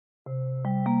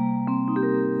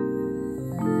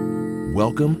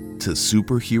Welcome to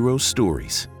Superhero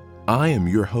Stories. I am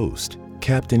your host,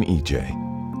 Captain EJ.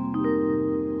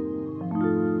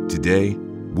 Today,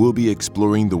 we'll be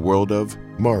exploring the world of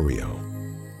Mario.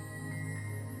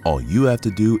 All you have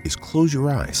to do is close your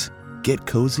eyes, get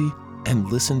cozy,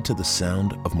 and listen to the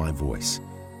sound of my voice.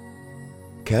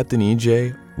 Captain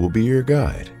EJ will be your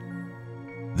guide.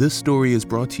 This story is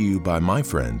brought to you by my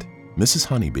friend, Mrs.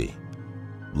 Honeybee.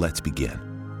 Let's begin.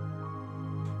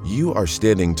 You are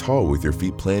standing tall with your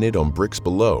feet planted on bricks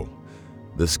below.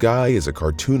 The sky is a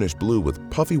cartoonish blue with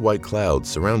puffy white clouds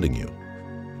surrounding you.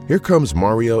 Here comes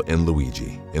Mario and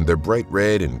Luigi in their bright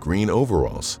red and green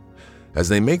overalls. As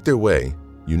they make their way,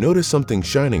 you notice something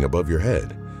shining above your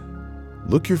head.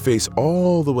 Look your face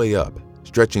all the way up,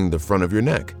 stretching the front of your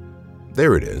neck.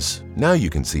 There it is. Now you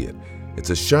can see it.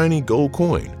 It's a shiny gold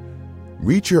coin.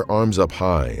 Reach your arms up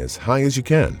high as you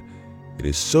can. It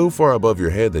is so far above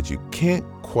your head that you can't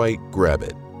quite grab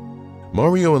it.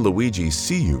 Mario and Luigi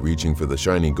see you reaching for the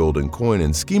shiny golden coin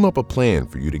and scheme up a plan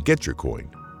for you to get your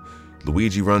coin.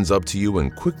 Luigi runs up to you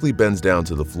and quickly bends down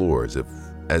to the floor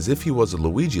as if he was a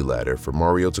Luigi ladder for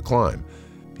Mario to climb.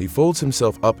 He folds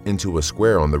himself up into a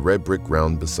square on the red brick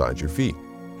ground beside your feet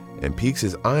and peeks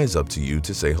his eyes up to you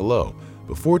to say hello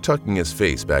before tucking his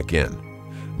face back in.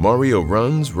 Mario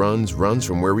runs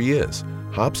from where he is,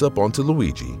 hops up onto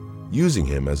Luigi, using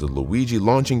him as a Luigi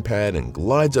launching pad, and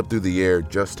glides up through the air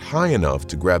just high enough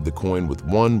to grab the coin with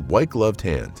one white-gloved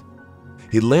hand.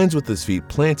 He lands with his feet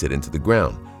planted into the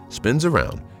ground, spins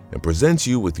around, and presents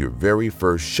you with your very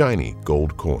first shiny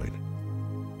gold coin.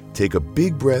 Take a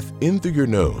big breath in through your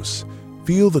nose,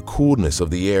 feel the coolness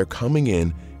of the air coming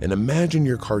in, and imagine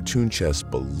your cartoon chest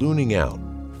ballooning out,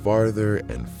 farther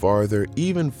and farther,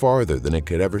 even farther than it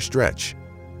could ever stretch.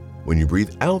 When you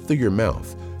breathe out through your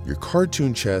mouth, your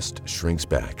cartoon chest shrinks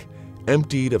back,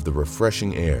 emptied of the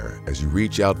refreshing air as you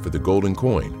reach out for the golden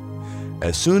coin.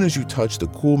 As soon as you touch the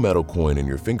cool metal coin in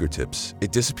your fingertips,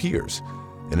 it disappears,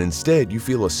 and instead you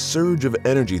feel a surge of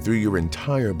energy through your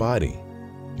entire body.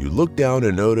 You look down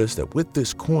and notice that with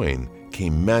this coin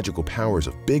came magical powers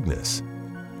of bigness.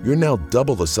 You're now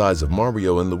double the size of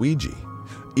Mario and Luigi.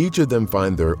 Each of them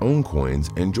find their own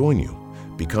coins and join you,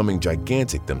 becoming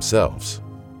gigantic themselves.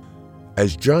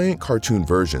 As giant cartoon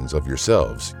versions of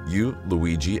yourselves, you,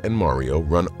 Luigi, and Mario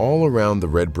run all around the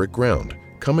red brick ground,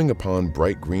 coming upon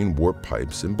bright green warp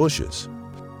pipes and bushes.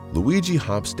 Luigi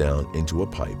hops down into a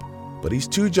pipe, but he's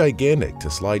too gigantic to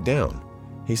slide down.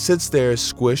 He sits there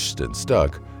squished and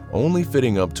stuck, only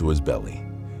fitting up to his belly.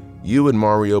 You and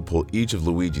Mario pull each of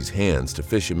Luigi's hands to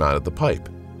fish him out of the pipe.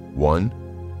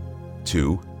 1,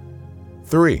 2,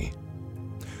 3.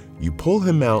 You pull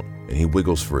him out and he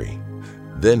wiggles free.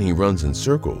 Then he runs in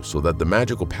circles so that the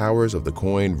magical powers of the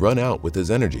coin run out with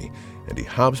his energy, and he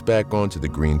hops back onto the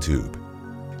green tube.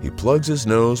 He plugs his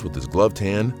nose with his gloved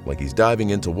hand like he's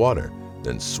diving into water,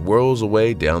 then swirls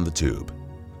away down the tube.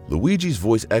 Luigi's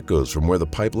voice echoes from where the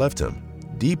pipe left him,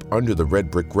 deep under the red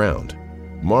brick ground.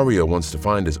 Mario wants to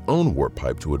find his own warp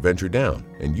pipe to adventure down,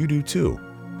 and you do too.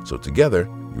 So together,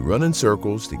 you run in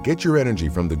circles to get your energy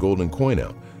from the golden coin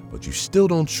out, but you still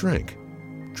don't shrink.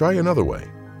 Try another way.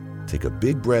 Take a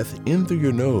big breath in through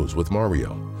your nose with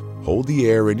Mario. Hold the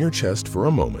air in your chest for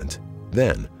a moment.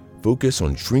 Then, focus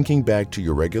on shrinking back to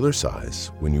your regular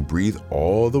size when you breathe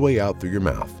all the way out through your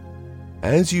mouth.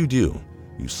 As you do,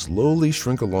 you slowly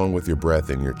shrink along with your breath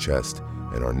in your chest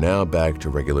and are now back to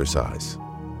regular size.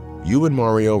 You and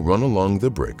Mario run along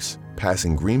the bricks,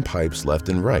 passing green pipes left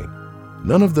and right.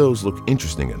 None of those look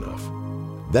interesting enough.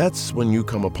 That's when you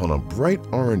come upon a bright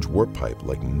orange warp pipe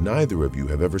like neither of you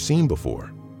have ever seen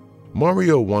before.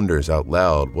 Mario wonders out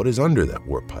loud what is under that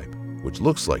warp pipe, which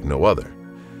looks like no other.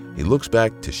 He looks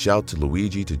back to shout to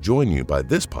Luigi to join you by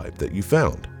this pipe that you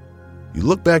found. You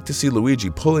look back to see Luigi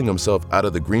pulling himself out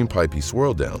of the green pipe he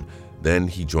swirled down. Then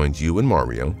he joins you and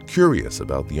Mario, curious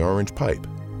about the orange pipe.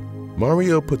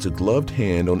 Mario puts a gloved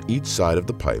hand on each side of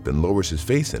the pipe and lowers his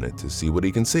face in it to see what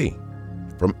he can see.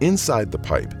 From inside the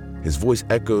pipe, his voice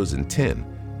echoes in tin,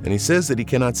 and he says that he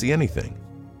cannot see anything.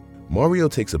 Mario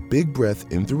takes a big breath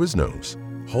in through his nose,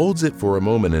 holds it for a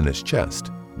moment in his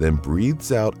chest, then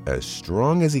breathes out as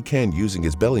strong as he can using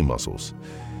his belly muscles.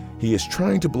 He is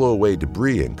trying to blow away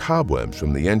debris and cobwebs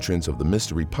from the entrance of the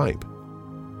mystery pipe.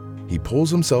 He pulls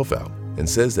himself out and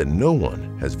says that no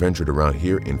one has ventured around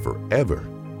here in forever,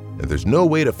 and there's no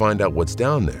way to find out what's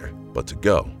down there but to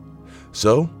go.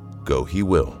 So, go he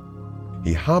will.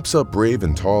 He hops up brave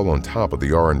and tall on top of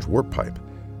the orange warp pipe.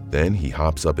 Then he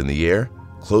hops up in the air,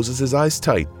 closes his eyes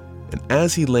tight, and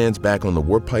as he lands back on the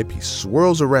warp pipe, he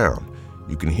swirls around.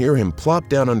 You can hear him plop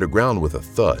down underground with a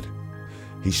thud.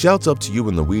 He shouts up to you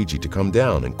and Luigi to come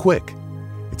down, and quick.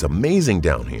 It's amazing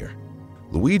down here."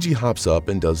 Luigi hops up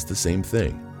and does the same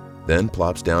thing, then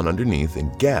plops down underneath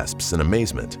and gasps in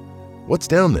amazement. What's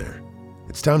down there?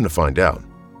 It's time to find out.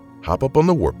 Hop up on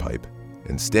the warp pipe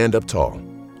and stand up tall,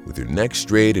 with your neck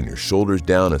straight and your shoulders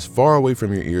down as far away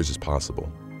from your ears as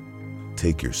possible.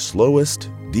 Take your slowest,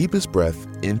 deepest breath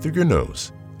in through your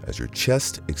nose. As your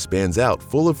chest expands out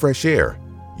full of fresh air,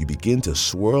 you begin to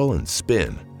swirl and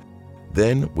spin.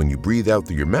 Then, when you breathe out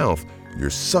through your mouth, you're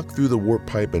sucked through the warp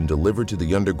pipe and delivered to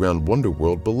the underground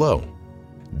wonderworld below.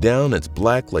 Down, it's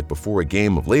black like before a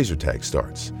game of laser tag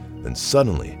starts. Then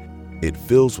suddenly, it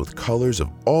fills with colors of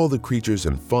all the creatures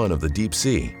and fun of the deep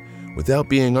sea, without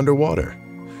being underwater.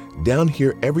 Down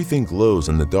here, everything glows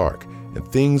in the dark, and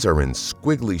things are in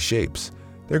squiggly shapes.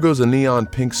 There goes a neon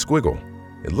pink squiggle.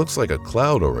 It looks like a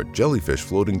cloud or a jellyfish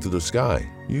floating through the sky.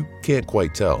 You can't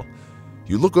quite tell.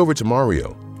 You look over to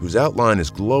Mario, whose outline is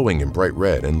glowing in bright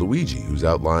red, and Luigi, whose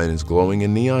outline is glowing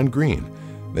in neon green.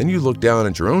 Then you look down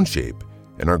at your own shape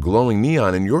and are glowing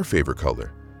neon in your favorite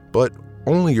color, but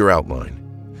only your outline.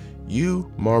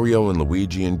 You, Mario, and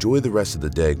Luigi enjoy the rest of the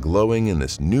day glowing in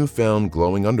this newfound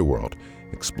glowing underworld,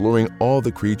 exploring all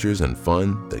the creatures and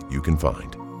fun that you can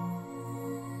find.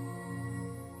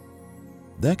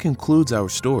 That concludes our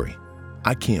story.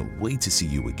 I can't wait to see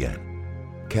you again.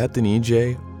 Captain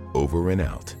EJ, over and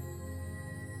out.